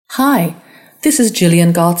Hi, this is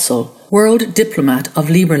Gillian Gotzel, World Diplomat of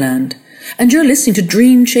Liberland, and you're listening to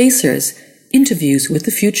Dream Chasers, Interviews with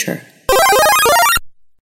the Future.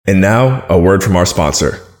 And now, a word from our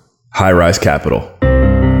sponsor, Highrise Capital.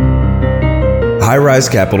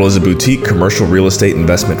 Highrise Capital is a boutique commercial real estate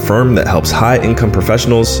investment firm that helps high-income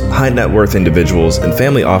professionals, high-net-worth individuals, and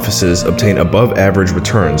family offices obtain above-average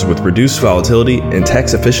returns with reduced volatility and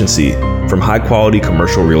tax efficiency from high-quality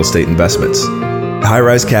commercial real estate investments.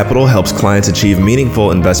 Highrise Capital helps clients achieve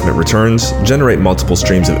meaningful investment returns, generate multiple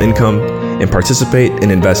streams of income, and participate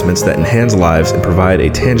in investments that enhance lives and provide a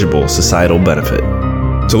tangible societal benefit.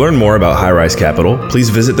 To learn more about Highrise Capital,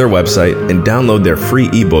 please visit their website and download their free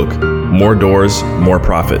ebook, More Doors, More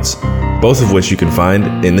Profits, both of which you can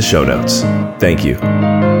find in the show notes. Thank you.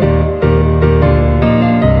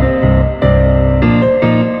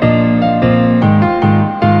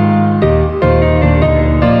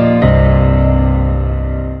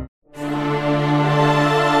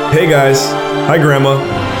 Hey guys, hi Grandma.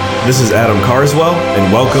 This is Adam Carswell,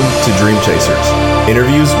 and welcome to Dream Chasers,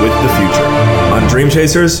 Interviews with the Future. On Dream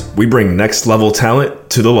Chasers, we bring next level talent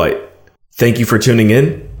to the light. Thank you for tuning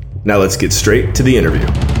in. Now let's get straight to the interview.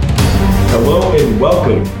 Hello and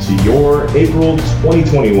welcome to your April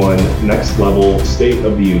 2021 Next Level State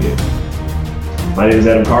of the Union. My name is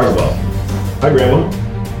Adam Carswell. Hi Grandma.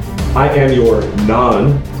 I am your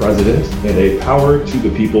non-president and a power to the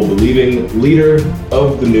people believing leader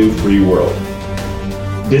of the new free world.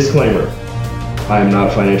 Disclaimer, I am not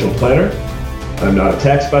a financial planner, I'm not a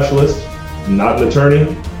tax specialist, I'm not an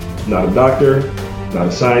attorney, I'm not a doctor, I'm not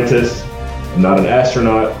a scientist, I'm not an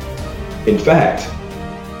astronaut. In fact,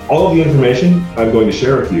 all of the information I'm going to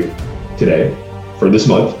share with you today for this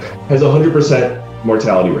month has a 100%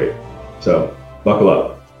 mortality rate. So buckle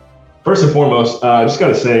up. First and foremost, I just got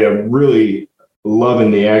to say, I'm really loving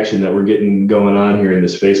the action that we're getting going on here in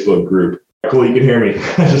this Facebook group. Cool, you can hear me.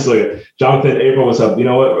 Just like Jonathan, April, what's up? You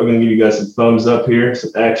know what? We're going to give you guys some thumbs up here, some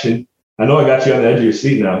action. I know I got you on the edge of your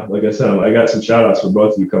seat now. Like I said, I got some shout outs for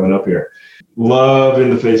both of you coming up here. Love in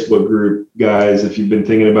the Facebook group, guys. If you've been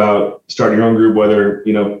thinking about starting your own group, whether,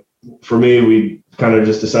 for me, we kind of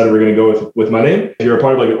just decided we're going to go with my name. If you're a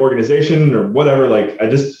part of like an organization or whatever, like I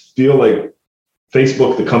just feel like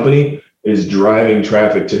Facebook, the company, is driving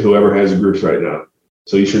traffic to whoever has groups right now.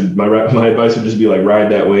 So you should, my advice would just be like,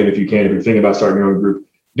 ride that wave if you can. If you're thinking about starting your own group,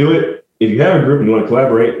 do it. If you have a group and you want to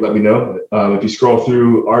collaborate, let me know. If you scroll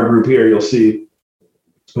through our group here, you'll see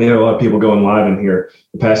we have a lot of people going live in here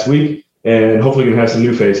the past week, and hopefully we can have some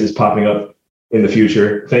new faces popping up in the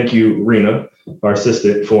future. Thank you, Rena, our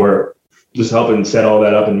assistant, for just helping set all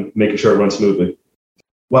that up and making sure it runs smoothly.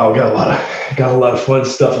 Wow, we got a lot of fun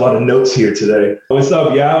stuff, a lot of notes here today. What's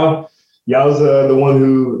up, Yao? Yao's the one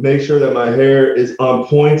who makes sure that my hair is on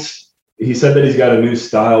point. He said that he's got a new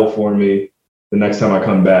style for me the next time I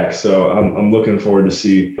come back. So I'm looking forward to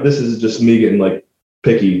see. This is just me getting like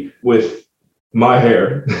picky with my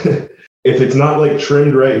hair. If it's not like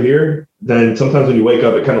trimmed right here, then sometimes when you wake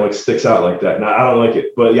up, it kind of like sticks out like that. Now, I don't like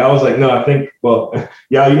it. But Yao was like, no, I think,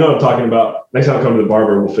 yeah, you know what I'm talking about. Next time I come to the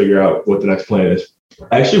barber, we'll figure out what the next plan is.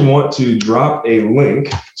 I actually want to drop a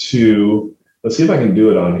link to, let's see if I can do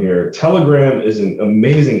it on here. Telegram is an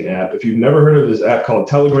amazing app. If you've never heard of this app called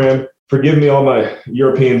Telegram, forgive me, all my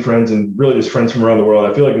European friends and really just friends from around the world.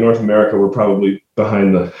 I feel like in North America, we're probably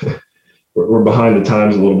behind the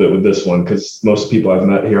times a little bit with this one, because most people I've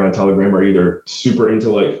met here on Telegram are either super into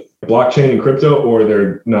like blockchain and crypto, or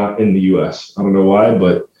they're not in the US. I don't know why,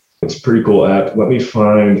 but it's a pretty cool app. Let me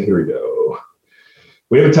find, here we go.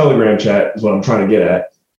 We have a Telegram chat is what I'm trying to get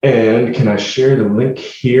at. And can I share the link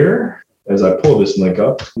here as I pull this link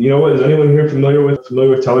up? You know what? Is anyone here familiar with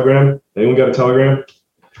Telegram? Anyone got a Telegram?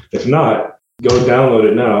 If not, go download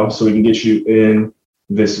it now so we can get you in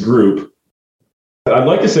this group. I'd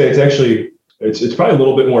like to say it's probably a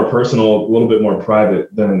little bit more personal, a little bit more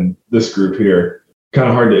private than this group here. Kind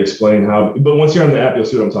of hard to explain how, but once you're on the app, you'll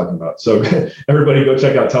see what I'm talking about. So everybody go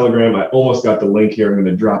check out Telegram. I almost got the link here. I'm going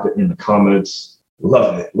to drop it in the comments.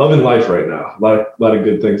 Loving it. Loving life right now. A lot of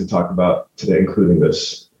good things to talk about today, including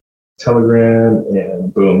this. Telegram,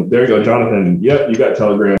 and boom. There you go, Jonathan. Yep, you got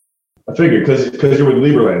Telegram. I figured because you're with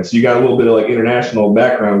Liberland, so you got a little bit of like international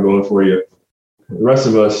background going for you. The rest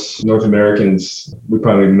of us, North Americans, we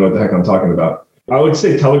probably don't even know what the heck I'm talking about. I would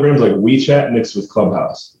say Telegram's like WeChat mixed with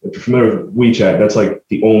Clubhouse. If you're familiar with WeChat, that's like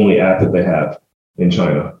the only app that they have in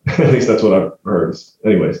China. At least that's what I've heard.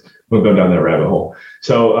 Anyways, we'll go down that rabbit hole.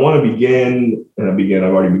 So I want to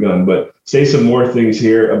I've already begun, but say some more things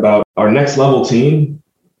here about our next level team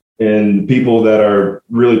and people that are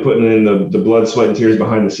really putting in the blood, sweat, and tears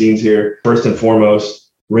behind the scenes here. First and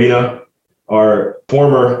foremost, Rena, our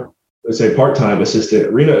former, let's say, part-time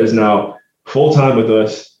assistant. Rena is now full-time with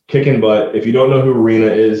us, kicking butt. If you don't know who Rena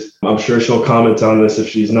is, I'm sure she'll comment on this if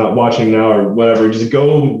she's not watching now or whatever. Just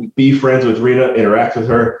go be friends with Rena, interact with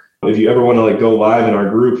her. If you ever want to go live in our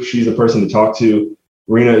group, she's the person to talk to.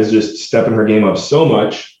 Rena is just stepping her game up so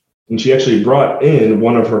much. And she actually brought in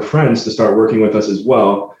one of her friends to start working with us as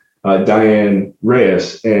well, Diane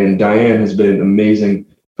Reyes. And Diane has been amazing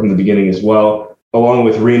from the beginning as well. Along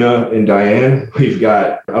with Rena and Diane, we've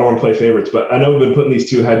got, I don't want to play favorites, but I know we've been putting these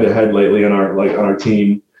two head to head lately on our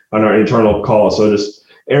team, on our internal call. So just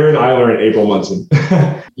Aaron Eiler and April Munson.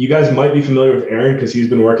 You guys might be familiar with Aaron because he's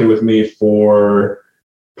been working with me for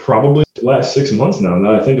probably the last 6 months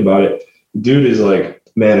now I think about it. Dude is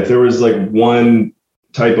man, if there was one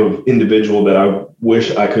type of individual that I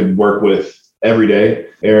wish I could work with every day,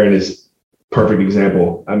 Aaron is perfect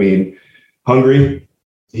example. I mean, hungry.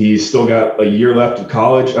 He's still got a year left of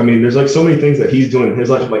college. I mean, there's so many things that he's doing in his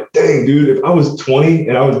life. I'm like, dang, dude, if I was 20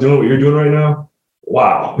 and I was doing what you're doing right now,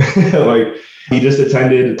 wow. He just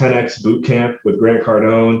attended 10X boot camp with Grant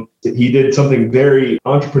Cardone. He did something very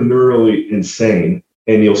entrepreneurially insane.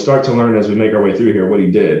 And you'll start to learn as we make our way through here what he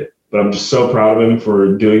did. But I'm just so proud of him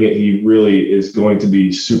for doing it. He really is going to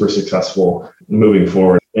be super successful moving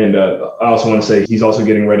forward. And I also want to say he's also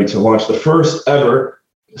getting ready to launch the first ever,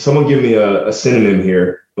 someone give me a synonym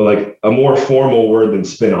here, but a more formal word than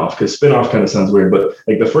spinoff, because spinoff kind of sounds weird, but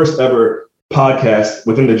the first ever podcast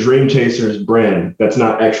within the Dream Chasers brand that's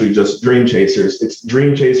not actually just Dream Chasers. It's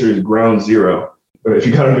Dream Chasers Ground Zero. If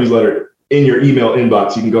you got a newsletter in your email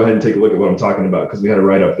inbox, you can go ahead and take a look at what I'm talking about because we had it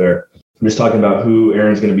right up there. I'm just talking about who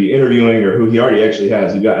Aaron's going to be interviewing or who he already actually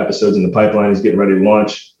has. We've got episodes in the pipeline. He's getting ready to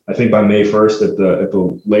launch. I think by May 1st at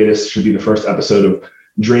the latest should be the first episode of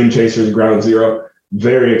Dream Chasers Ground Zero.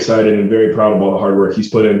 Very excited and very proud of all the hard work he's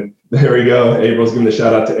put in. There we go. April's giving a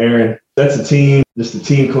shout out to Aaron. That's a team, just a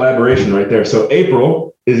team collaboration right there. So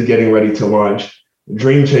April is getting ready to launch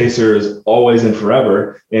Dream Chasers Always and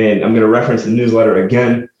Forever. And I'm going to reference the newsletter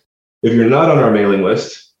again. If you're not on our mailing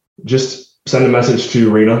list, just send a message to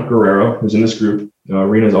Rena Guerrero, who's in this group.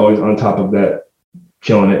 Rena's always on top of that,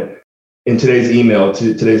 killing it. In today's email,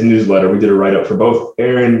 today's newsletter, we did a write-up for both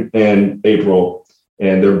Aaron and April,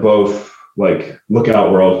 and they're both look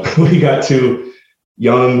out world. We got two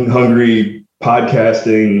young, hungry,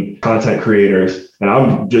 podcasting content creators, and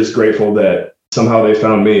I'm just grateful that somehow they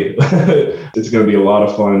found me. It's going to be a lot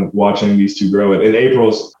of fun watching these two grow. And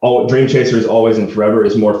April's Dream Chasers Always and Forever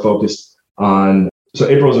is more focused on. So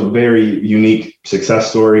April's a very unique success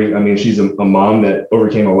story. I mean, she's a mom that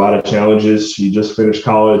overcame a lot of challenges. She just finished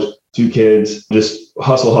college, 2 kids, just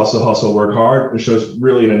hustle, work hard. It shows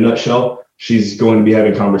really in a nutshell. She's going to be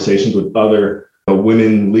having conversations with other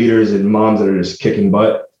women leaders and moms that are just kicking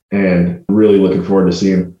butt, and really looking forward to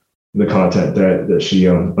seeing the content that she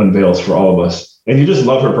unveils for all of us. And you just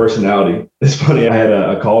love her personality. It's funny. I had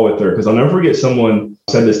a call with her because I'll never forget someone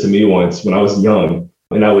said this to me once when I was young.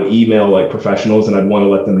 And I would email professionals and I'd want to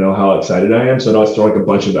let them know how excited I am. So I'd always throw a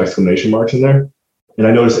bunch of exclamation marks in there. And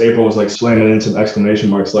I noticed April was slamming in some exclamation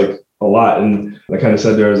marks a lot. And I kind of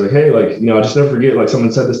said to her, I was hey, I'll just never forget,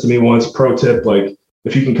 someone said this to me once, pro tip,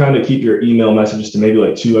 if you can kind of keep your email messages to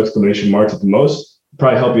maybe 2 exclamation marks at the most,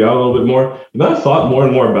 probably help you out a little bit more. And then I thought more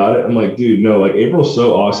and more about it. I'm dude, no, April's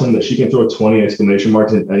so awesome that she can throw 20 exclamation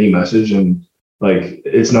marks in any message and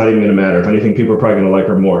it's not even going to matter. If anything, people are probably going to like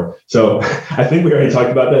her more. So I think we already talked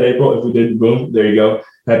about that, April. If we did, boom, there you go.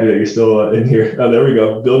 Happy that you're still in here. Oh, there we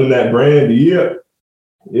go. Building that brand. Yeah.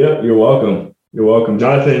 You're welcome. You're welcome.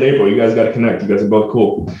 Jonathan and April, you guys got to connect. You guys are both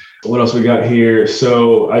cool. What else we got here?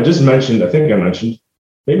 So I think I mentioned,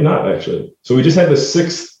 maybe not actually. So we just had the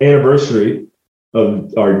 6th anniversary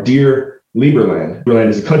of our dear Liberland. Liberland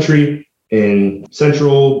is a country in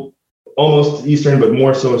central, almost eastern, but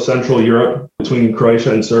more so central Europe between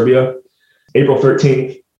Croatia and Serbia. April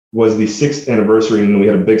 13th was the 6th anniversary, and we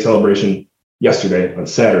had a big celebration yesterday on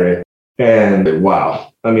Saturday. And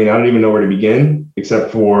wow, I mean, I don't even know where to begin,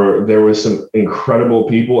 except for there was some incredible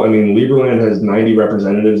people. I mean, Liberland has 90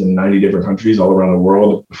 representatives in 90 different countries all around the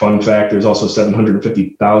world. Fun fact, there's also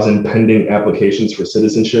 750,000 pending applications for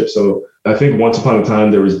citizenship. So I think once upon a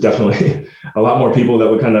time, there was definitely a lot more people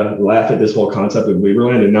that would kind of laugh at this whole concept of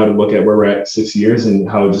Liberland. And now to look at where we're at 6 years and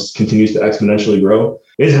how it just continues to exponentially grow.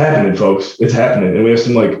 It's happening, folks. It's happening. And we have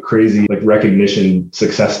some crazy recognition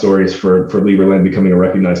success stories for Liberland becoming a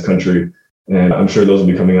recognized country. And I'm sure those will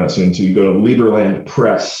be coming out soon too. You go to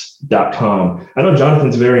Liberlandpress.com. I know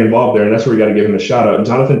Jonathan's very involved there, and that's where we got to give him a shout out.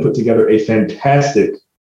 Jonathan put together a fantastic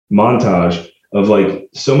montage of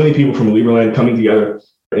so many people from Liberland coming together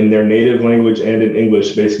in their native language and in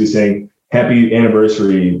English, basically saying, Happy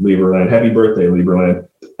anniversary, Lieberland. Happy birthday, Lieberland.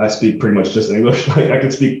 I speak pretty much just English. Like I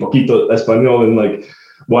can speak poquito español and like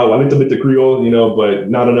a little bit of Creole, but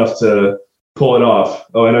not enough to pull it off.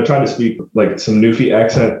 Oh, and I try to speak like some Newfie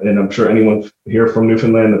accent, and I'm sure anyone here from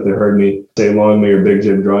Newfoundland, if they heard me say long may or big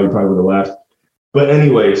Jim draw, you probably would have laughed. But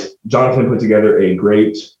anyways, Jonathan put together a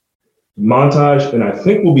great montage, and I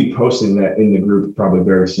think we'll be posting that in the group probably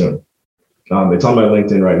very soon. It's on my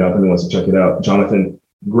LinkedIn right now if anyone wants to check it out. Jonathan,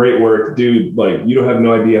 great work, dude. Like, you don't have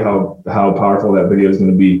no idea how powerful that video is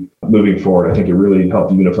going to be moving forward. I think it really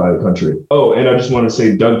helped unify the country. Oh, and I just want to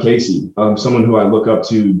say Doug Casey, someone who I look up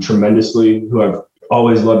to tremendously, who I've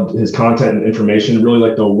always loved his content and information, really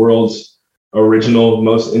like the world's original,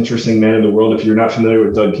 most interesting man in the world. If you're not familiar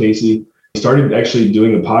with Doug Casey, he started actually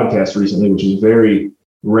doing a podcast recently, which is very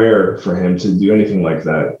rare for him to do anything like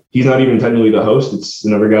that. He's not even technically the host. It's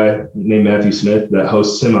another guy named Matthew Smith that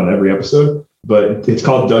hosts him on every episode. But it's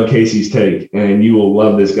called Doug Casey's Take, and you will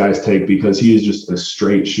love this guy's take because he is just a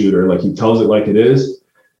straight shooter. Like, he tells it like it is,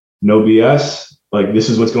 no BS. Like, this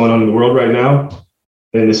is what's going on in the world right now,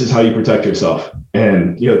 and this is how you protect yourself.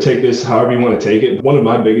 And, take this however you want to take it. One of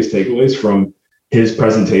my biggest takeaways from his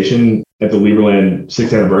presentation at the Lieberland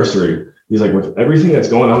 6th anniversary, he's like, with everything that's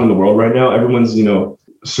going on in the world right now, everyone's,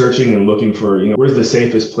 searching and looking for, where's the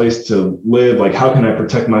safest place to live? Like, how can I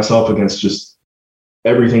protect myself against just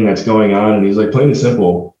everything that's going on? And he's like, plain and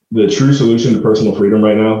simple, the true solution to personal freedom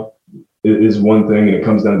right now is one thing, and it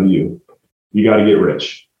comes down to you. You got to get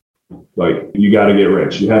rich. Like, you got to get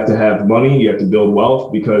rich. You have to have money. You have to build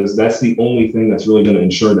wealth, because that's the only thing that's really going to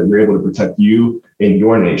ensure that you're able to protect you and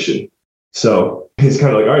your nation. So he's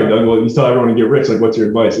kind of like, all right, Doug, well, you tell everyone to get rich. Like, what's your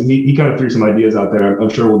advice? And he kind of threw some ideas out there. I'm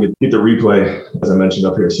sure we'll get the replay, as I mentioned,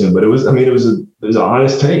 up here soon. But it was an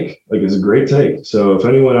honest take. Like, it's a great take. So if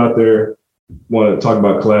anyone out there want to talk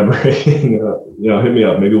about collaborating, hit me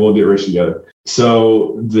up. Maybe we'll get rich together.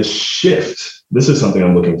 So the shift, this is something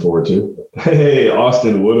I'm looking forward to. Hey,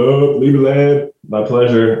 Austin, what up? Lieberland, my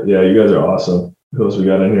pleasure. Yeah, you guys are awesome. Who else we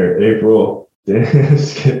got in here? April, Dan,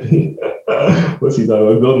 Skippy. What's he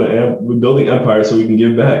talking about? We're building empire so we can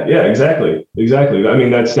give back. Yeah, exactly. I mean,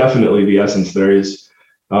 that's definitely the essence. There is.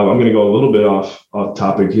 I'm going to go a little bit off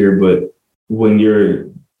topic here, but when you're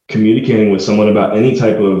communicating with someone about any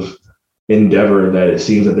type of endeavor that it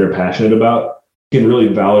seems that they're passionate about, can really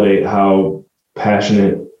validate how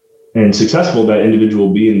passionate and successful that individual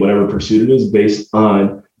will be in whatever pursuit it is based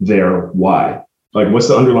on their why. Like, what's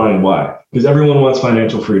the underlying why? Because everyone wants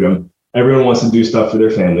financial freedom. Everyone wants to do stuff for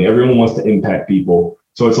their family. Everyone wants to impact people.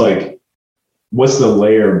 So it's like, what's the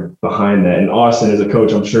layer behind that? And Austin, as a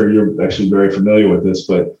coach, I'm sure you're actually very familiar with this,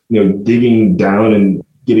 but, digging down and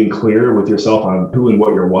getting clear with yourself on who and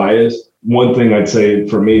what your why is. One thing I'd say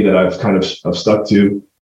for me that I've kind of stuck to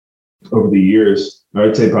over the years, or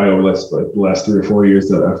I'd say probably over the last 3 or 4 years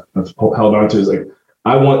that I've held on to, is like,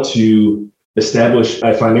 I want to establish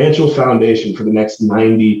a financial foundation for the next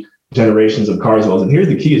 90 generations of Carswells. And here's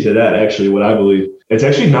the key to that, actually, what I believe. It's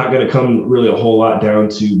actually not going to come really a whole lot down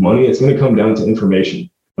to money. It's going to come down to information.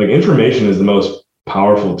 Like, information is the most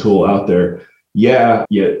powerful tool out there. Yeah,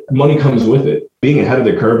 money comes with it. Being ahead of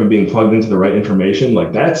the curve and being plugged into the right information,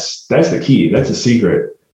 like that's the key. That's the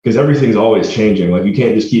secret, because everything's always changing. Like, you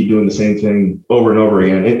can't just keep doing the same thing over and over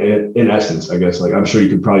again. In essence, I guess, like, I'm sure you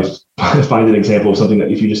could probably find an example of something that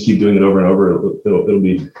if you just keep doing it over and over,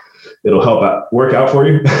 it'll help work out for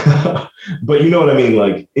you. But you know what I mean?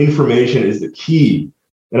 Like, information is the key.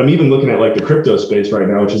 And I'm even looking at like the crypto space right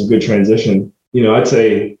now, which is a good transition. I'd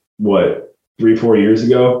say 3-4 years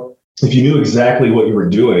ago, if you knew exactly what you were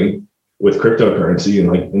doing with cryptocurrency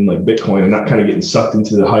and like Bitcoin, and not kind of getting sucked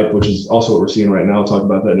into the hype, which is also what we're seeing right now. I'll talk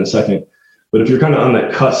about that in a second. But if you're kind of on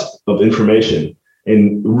that cusp of information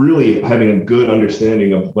and really having a good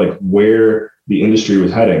understanding of like where the industry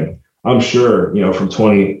was heading, I'm sure, I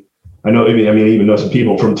even know some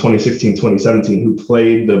people from 2016, 2017 who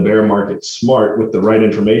played the bear market smart with the right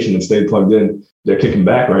information and stayed plugged in. They're kicking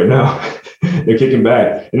back right now. They're kicking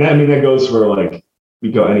back. And that goes for like, we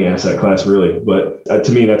go any asset class really. But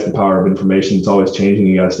to me, that's the power of information. It's always changing.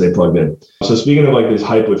 You got to stay plugged in. So speaking of like this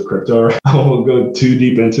hype with crypto, I won't go too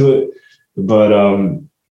deep into it, but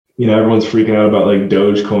everyone's freaking out about like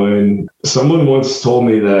Dogecoin. Someone once told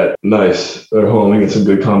me that, nice. Hold on, let me get some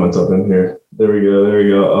good comments up in here. There we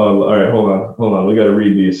go. All right, hold on. We got to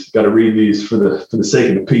read these. Got to read these for the sake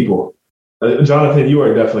of the people. Jonathan, you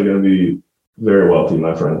are definitely going to be very wealthy,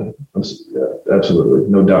 my friend. Yeah, absolutely,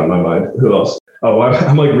 no doubt in my mind. Who else? Oh,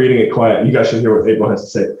 I'm like reading it quiet. You guys should hear what April has to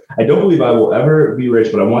say. I don't believe I will ever be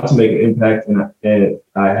rich, but I want to make an impact, and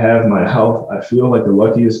I have my health. I feel like the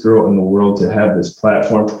luckiest girl in the world to have this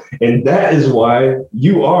platform. And that is why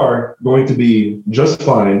you are going to be just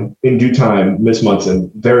fine in due time, Miss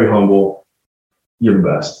Munson. Very humble. You're the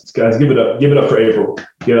best. Guys, give it up. Give it up for April.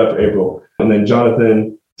 Give it up for April. And then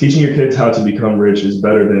Jonathan, teaching your kids how to become rich is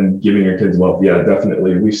better than giving your kids wealth. Yeah,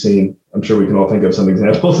 definitely. I'm sure we can all think of some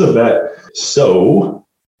examples of that. So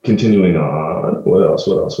continuing on, what else?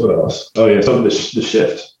 Oh yeah, so the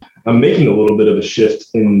shift. I'm making a little bit of a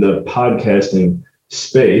shift in the podcasting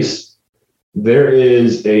space. There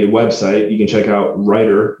is a website you can check out,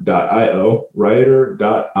 writer.io,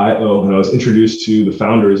 and I was introduced to the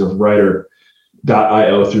founders of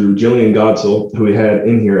writer.io through Jillian Godsell, who we had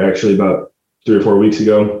in here actually about 3 or 4 weeks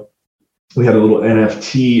ago. We had a little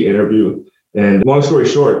NFT interview, and long story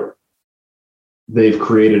short, they've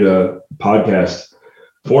created a podcast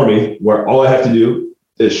for me where all I have to do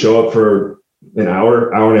is show up for an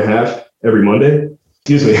hour and a half every Monday.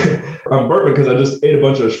 Excuse me. I'm burping because I just ate a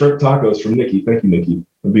bunch of shrimp tacos from Nikki. Thank you, Nikki.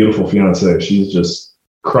 A beautiful fiance. She's just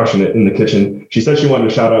crushing it in the kitchen. She said she wanted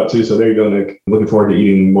to shout out too. So there you go, Nick. I'm looking forward to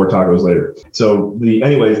eating more tacos later. So the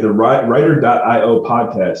writer.io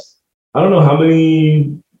podcast, I don't know how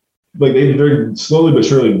many, like they're slowly but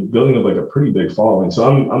surely building up like a pretty big following. So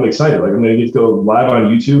I'm excited. Like I'm going to get to go live on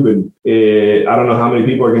YouTube, and I don't know how many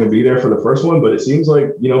people are going to be there for the first one, but it seems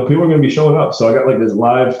like, people are going to be showing up. So I got like this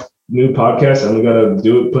live new podcast, and we got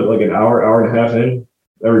to put like an hour and a half in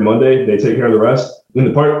every Monday. They take care of the rest. And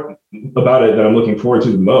the part about it that I'm looking forward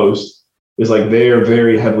to the most is like they are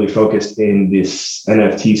very heavily focused in this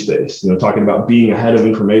NFT space, talking about being ahead of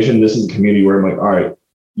information. This is a community where I'm like, all right,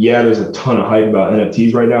 yeah, there's a ton of hype about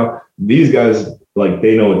NFTs right now. These guys, like,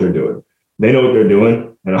 they know what they're doing.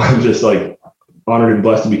 And I'm just like honored and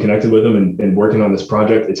blessed to be connected with them and working on this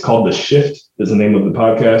project. It's called The Shift is the name of the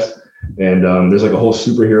podcast. And there's like a whole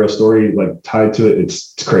superhero story like tied to it.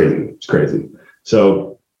 It's crazy. It's crazy.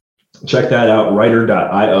 So check that out,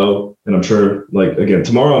 writer.io. And I'm sure, like, again,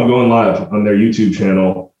 tomorrow I'm going live on their YouTube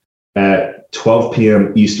channel at 12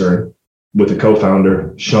 p.m. Eastern with the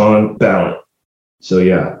co-founder, Sean Ballant. So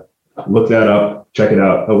yeah, look that up, check it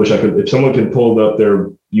out. I wish I could, if someone could pull up their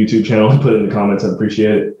YouTube channel and put it in the comments, I'd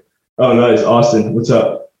appreciate it. Oh, nice. Austin, what's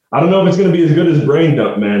up? I don't know if it's going to be as good as Brain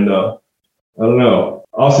Dump, man, though. I don't know.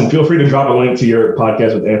 Austin, feel free to drop a link to your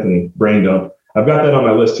podcast with Anthony, Brain Dump. I've got that on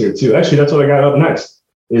my list here too. Actually, that's what I got up next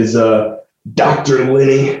is Dr.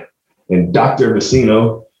 Lenny and Dr.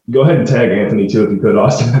 Vecino. Go ahead and tag Anthony too if you could,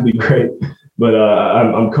 Austin. That'd be great. But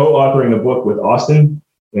I'm co-authoring a book with Austin,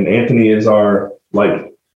 and Anthony is our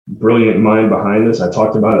like brilliant mind behind this. I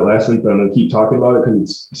talked about it last week, but I'm going to keep talking about it because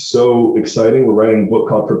it's so exciting. We're writing a book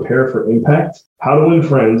called Prepare for Impact: How to Win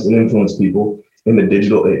Friends and Influence People in the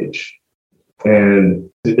Digital Age.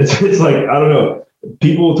 And it's like, I don't know,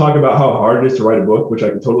 people talk about how hard it is to write a book, which I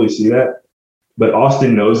can totally see that. But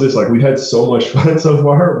Austin knows this. Like, we've had so much fun so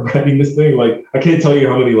far writing this thing. Like, I can't tell you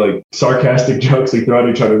how many like sarcastic jokes we throw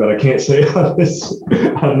at each other that I can't say on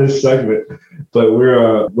this segment. But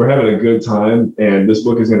we're having a good time, and this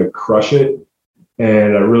book is going to crush it.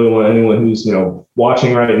 And I really want anyone who's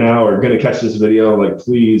watching right now or going to catch this video, like,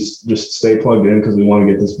 please just stay plugged in because we want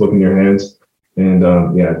to get this book in your hands. And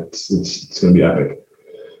it's going to be epic.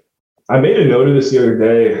 I made a note of this the other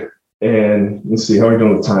day, and let's see how we're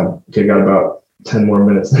doing with time. Okay, got about 10 more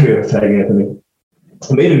minutes. I got to tag Anthony.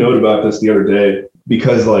 I made a note about this the other day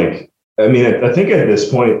because, like, I mean, I think at this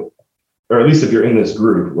point, or at least if you're in this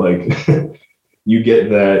group, like, you get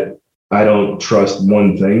that I don't trust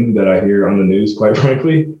one thing that I hear on the news, quite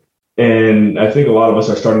frankly. And I think a lot of us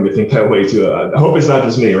are starting to think that way too. I hope it's not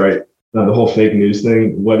just me, right? The whole fake news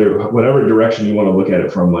thing, whatever direction you want to look at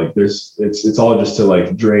it from, like it's all just to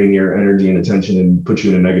like drain your energy and attention and put you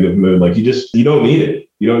in a negative mood. Like you don't need it.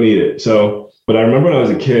 You don't need it. So, but I remember when I was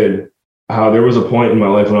a kid, how there was a point in my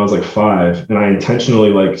life when I was like 5 and I intentionally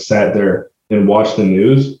like sat there and watched the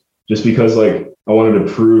news just because like I wanted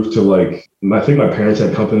to prove to like, I think my parents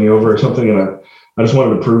had company over or something. And I just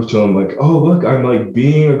wanted to prove to them like, oh, look, I'm like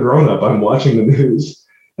being a grown up. I'm watching the news.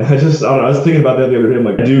 And I don't know, I was thinking about that the other day. I'm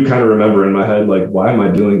like, I do kind of remember in my head, like, why am I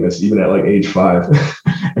doing this even at like age 5?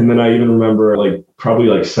 And then I even remember like probably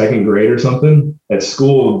like 2nd grade or something at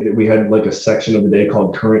school, we had like a section of the day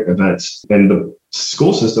called current events. And the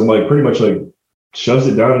school system like pretty much like shoves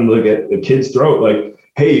it down like at the kid's throat. Like,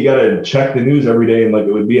 hey, you got to check the news every day. And like,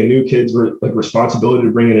 it would be a new kid's like responsibility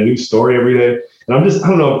to bring in a new story every day. And I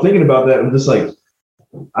don't know, I'm thinking about that. I'm just like,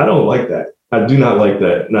 I don't like that. I do not like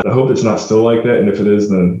that. And I hope it's not still like that. And if it is,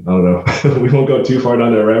 then I don't know. We won't go too far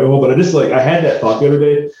down that rabbit hole. But I had that thought the other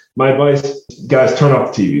day. My advice, guys, turn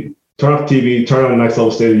off the TV. Turn off the TV, turn on the Next Level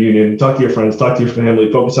State of the Union, talk to your friends, talk to your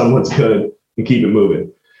family, focus on what's good, and keep it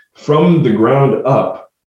moving. From the Ground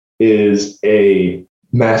Up is a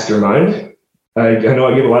mastermind. I know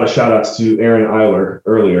I gave a lot of shout outs to Aaron Eiler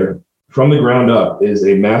earlier. From the Ground Up is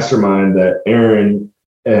a mastermind that Aaron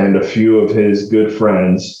and a few of his good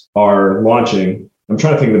friends are launching. I'm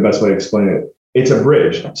trying to think of the best way to explain it. It's a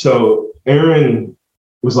bridge. So Aaron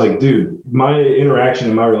was like, dude, my interaction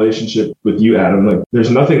and my relationship with you, Adam, like,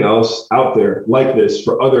 there's nothing else out there like this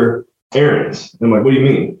for other Aarons. And I'm like, what do you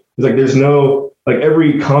mean? He's like, there's no, like,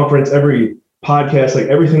 every conference, every podcast, like,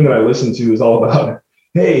 everything that I listen to is all about,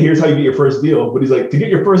 hey, here's how you get your first deal. But he's like, to get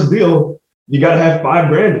your first deal, you got to have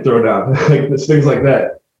 $5,000 to throw down. Like, it's things like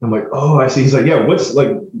that. I'm like, oh, I see. He's like, yeah, what's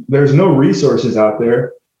like, there's no resources out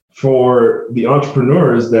there for the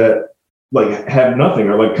entrepreneurs that like have nothing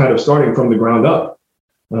or like kind of starting from the ground up.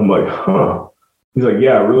 And I'm like, huh. He's like,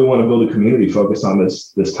 yeah, I really want to build a community focused on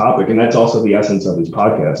this topic. And that's also the essence of his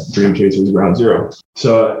podcast, Dream Chasers Ground Zero.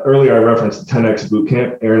 So earlier I referenced the 10X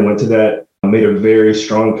Bootcamp. Aaron went to that, made a very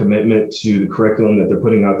strong commitment to the curriculum that they're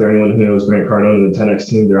putting out there. Anyone who knows Grant Cardone and the 10X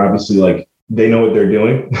team, they're obviously like, they know what they're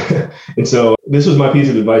doing. And so this was my piece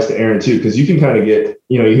of advice to Aaron too, because you can kind of get,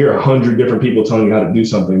 you hear 100 different people telling you how to do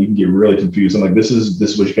something. You can get really confused. I'm like, this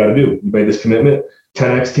is what you got to do. You made this commitment,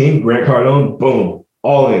 10X team, Grant Cardone, boom.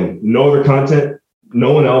 All in, no other content,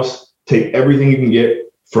 no one else. Take everything you can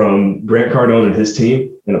get from Grant Cardone and his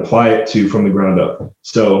team and apply it to From the Ground Up.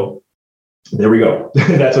 So there we go.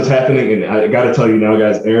 That's what's happening. And I got to tell you now,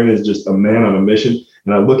 guys, Aaron is just a man on a mission.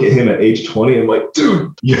 And I look at him at age 20 and I'm like,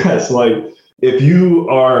 dude, yes. Like if you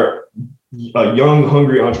are a young,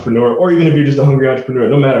 hungry entrepreneur, or even if you're just a hungry entrepreneur,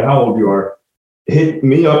 no matter how old you are, hit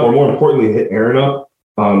me up, or more importantly, hit Aaron up.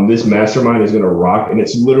 This mastermind is going to rock, and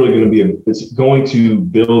it's literally going to be it's going to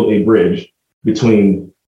build a bridge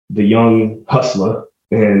between the young hustler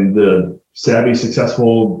and the savvy,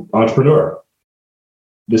 successful entrepreneur.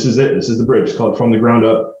 This is it. This is the bridge. It's called From the Ground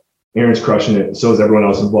Up. Aaron's crushing it. So is everyone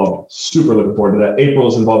else involved. Super looking forward to that. April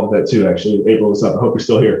is involved with that too, actually. April, what's up? I hope you're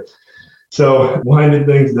still here. So winding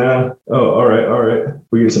things down. Oh, all right.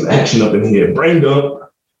 We get some action up in here. Brain dump.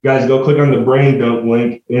 Guys, go click on the brain dump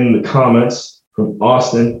link in the comments. From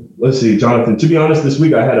Austin. Let's see, Jonathan. To be honest, this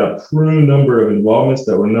week I had a prune number of involvements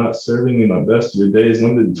that were not serving me my best. Your day is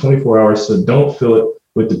limited to 24 hours, so don't fill it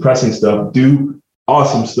with depressing stuff. Do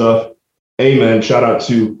awesome stuff. Amen. Shout out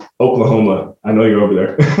to Oklahoma. I know you're over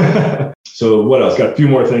there. So what else? Got a few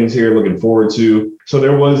more things here looking forward to. So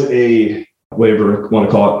there was a, whatever you want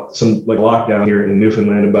to call it, some like lockdown here in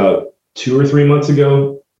Newfoundland about 2 or 3 months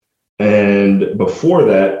ago. And before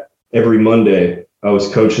that, every Monday, I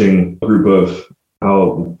was coaching a group of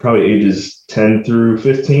probably ages 10 through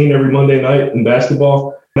 15 every Monday night in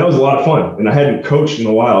basketball. That was a lot of fun. And I hadn't coached in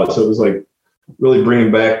a while. So it was like really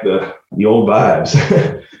bringing back the old vibes.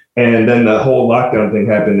 And then the whole lockdown thing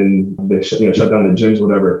happened and they shut down the gyms,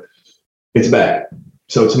 whatever. It's back.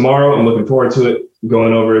 So tomorrow I'm looking forward to it,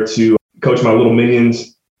 going over to coach my little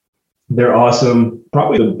minions. They're awesome.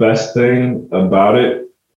 Probably the best thing about it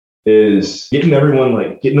is getting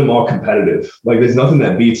them all competitive. Like there's nothing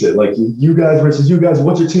that beats it. Like you guys versus you guys.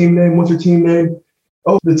 What's your team name?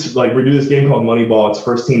 Oh, it's like we do this game called Moneyball. It's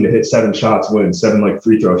first team to hit 7 shots wins, 7 like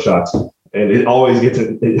free throw shots. And it always gets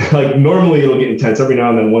like normally it'll get intense. Every now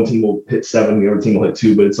and then one team will hit 7, the other team will hit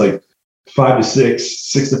 2, but it's like 5 to 6,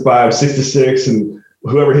 6 to 5, 6 to 6. And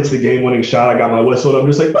whoever hits the game winning shot, I got my whistle. And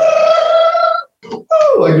I'm just like,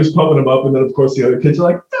 like just pumping them up. And then of course the other kids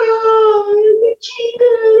are like,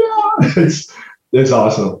 it's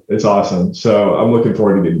awesome. It's awesome. So I'm looking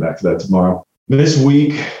forward to getting back to that tomorrow. This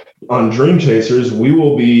week on Dream Chasers, we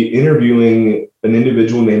will be interviewing an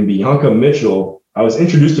individual named Bianca Mitchell. I was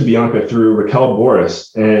introduced to Bianca through Raquel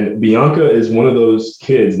Boris, and Bianca is one of those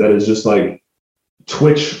kids that is just like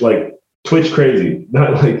Twitch crazy.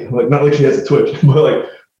 Not like she has a Twitch, but like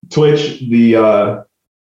Twitch,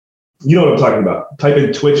 you know what I'm talking about. Type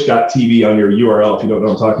in twitch.tv on your URL if you don't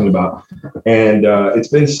know what I'm talking about. And it's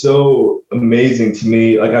been so amazing to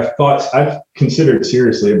me. Like I've considered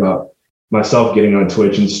seriously about myself getting on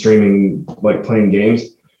Twitch and streaming, like playing games.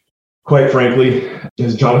 Quite frankly,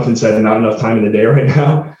 as Jonathan said, not enough time in the day right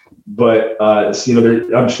now. But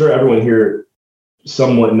I'm sure everyone here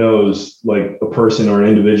somewhat knows like a person or an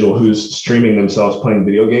individual who's streaming themselves playing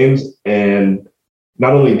video games and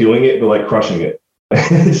not only doing it, but like crushing it.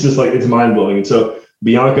 It's just like, it's mind blowing. And so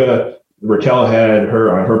Bianca Raquel had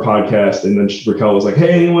her on her podcast, and then Raquel was like,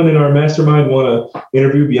 hey, anyone in our mastermind want to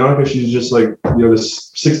interview Bianca? She's just like,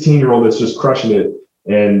 this 16-year-old that's just crushing it.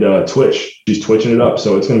 And Twitch, she's twitching it up.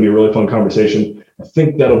 So it's going to be a really fun conversation. I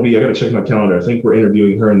think I got to check my calendar. I think we're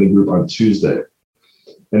interviewing her in the group on Tuesday.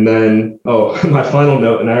 And then, my final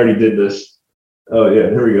note, and I already did this. Oh yeah,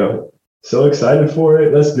 here we go. So excited for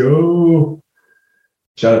it. Let's go.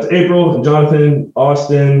 Shout out to April and Jonathan,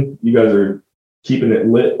 Austin. You guys are keeping it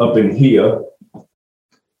lit up in here.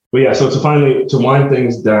 But yeah, so to wind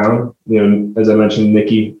things down, as I mentioned,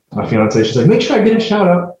 Nikki, my fiance, she's like, make sure I get a shout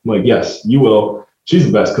out. I'm like, yes, you will. She's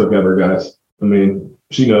the best cook ever, guys. I mean,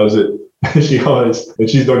 she knows it. She always, when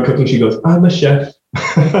she's done cooking, she goes, I'm a chef.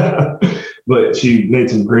 But she made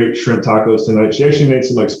some great shrimp tacos tonight. She actually made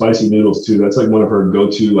some like spicy noodles too. That's like one of her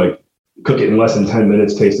go-to, like cook it in less than 10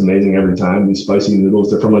 minutes, taste amazing every time. These spicy noodles,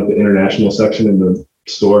 they're from like the international section in the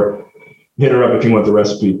store. Hit her up if you want the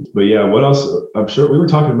recipe. But yeah, what else? I'm sure we were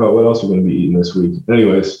talking about what else we're going to be eating this week.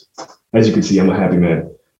 Anyways, as you can see, I'm a happy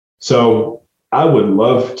man. So I would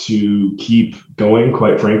love to keep going,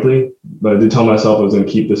 quite frankly, but I did tell myself I was going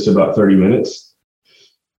to keep this to about 30 minutes.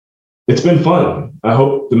 It's been fun. I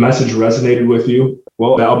hope the message resonated with you.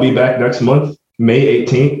 Well, I'll be back next month, May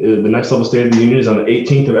 18th. The Next Level State of the Union is on the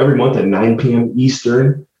 18th of every month at 9 p.m.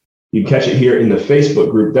 Eastern. You can catch it here in the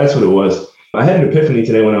Facebook group. That's what it was. I had an epiphany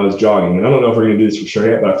today when I was jogging, and I don't know if we're going to do this for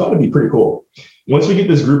sure yet, but I thought it'd be pretty cool. Once we get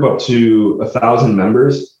this group up to 1,000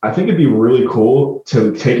 members, I think it'd be really cool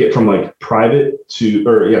to take it from private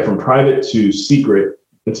to secret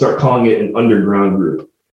and start calling it an underground group.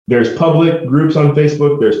 There's public groups on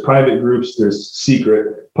Facebook. There's private groups. There's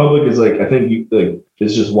secret. Public is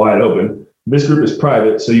it's just wide open. This group is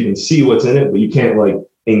private, so you can see what's in it, but you can't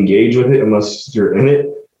engage with it unless you're in it.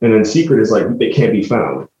 And then secret is it can't be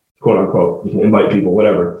found, quote unquote. You can invite people,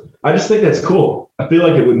 whatever. I just think that's cool. I feel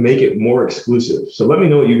like it would make it more exclusive. So let me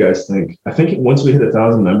know what you guys think. I think once we hit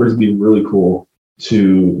 1,000 members, it'd be really cool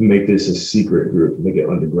to make this a secret group, make it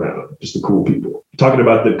underground, just the cool people. Talking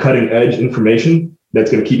about the cutting edge information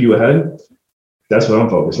that's going to keep you ahead. That's what I'm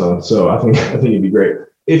focused on. So I think it'd be great.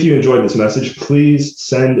 If you enjoyed this message, please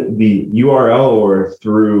send the URL or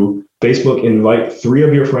through Facebook, invite 3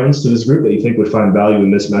 of your friends to this group that you think would find value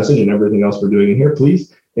in this message and everything else we're doing in here.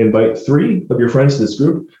 Please invite 3 of your friends to this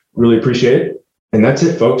group. Really appreciate it. And that's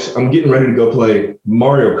it, folks. I'm getting ready to go play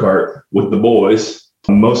Mario Kart with the boys,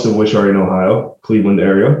 most of which are in Ohio, Cleveland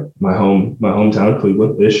area, my hometown,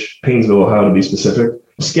 Cleveland-ish, Painesville, Ohio to be specific.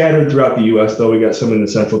 Scattered throughout the U.S., though. We got some in the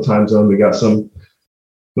central time zone. We got some,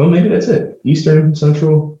 well, maybe that's it. Eastern,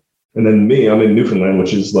 central. And then me, I'm in Newfoundland,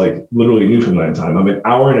 which is literally Newfoundland time. I'm an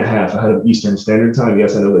hour and a half ahead of Eastern Standard Time.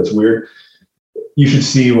 Yes, I know that's weird. You should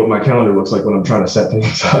see what my calendar looks like when I'm trying to set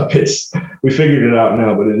things up. We figured it out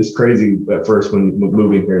now, but it is crazy at first when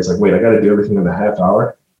moving here. It's wait, I got to do everything in a half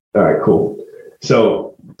hour. All right, cool.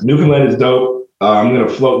 So Newfoundland is dope. I'm going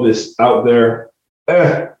to float this out there.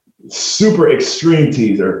 Super extreme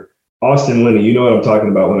teaser. Austin, Lenny, you know what I'm talking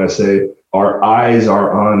about when I say our eyes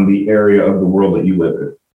are on the area of the world that you live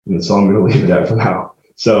in. And so I'm going to leave it at for now.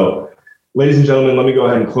 So, ladies and gentlemen, let me go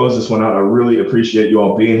ahead and close this one out. I really appreciate you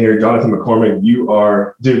all being here. Jonathan McCormick, you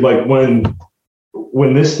are, dude,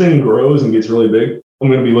 when this thing grows and gets really big, I'm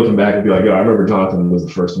going to be looking back and be like, yo, I remember Jonathan was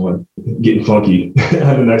the first one getting funky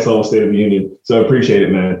at the Next Level State of the Union. So I appreciate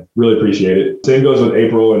it, man. Really appreciate it. Same goes with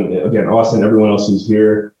April and again, Austin, everyone else who's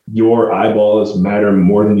here. Your eyeballs matter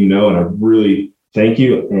more than you know. And I really thank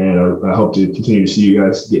you. And I hope to continue to see you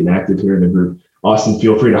guys getting active here in the group. Austin,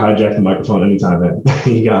 feel free to hijack the microphone anytime, man.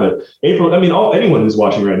 You got it. April, anyone who's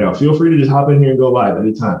watching right now, feel free to just hop in here and go live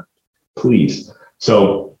anytime, please.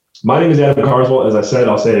 So my name is Adam Carswell. As I said,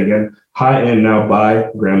 I'll say it again. Hi and now bye,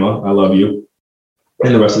 Grandma. I love you.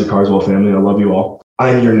 And the rest of the Carswell family, I love you all. I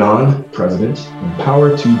am your non-president and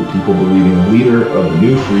power to the people believing leader of the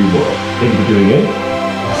new free world. Thank you for tuning in.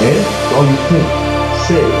 And for all you think,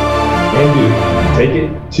 say, and do, take it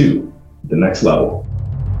to the next level.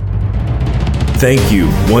 Thank you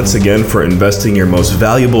once again for investing your most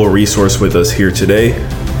valuable resource with us here today,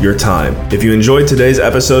 your time. If you enjoyed today's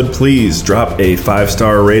episode, please drop a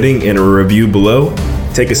 5-star rating and a review below.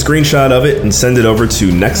 Take a screenshot of it and send it over to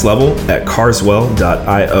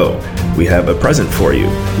nextlevel@carswell.io. We have a present for you.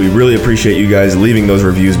 We really appreciate you guys leaving those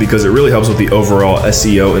reviews because it really helps with the overall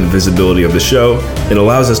SEO and visibility of the show. It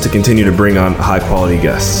allows us to continue to bring on high quality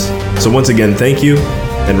guests. So once again, thank you.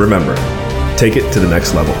 And remember, take it to the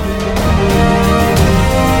next level.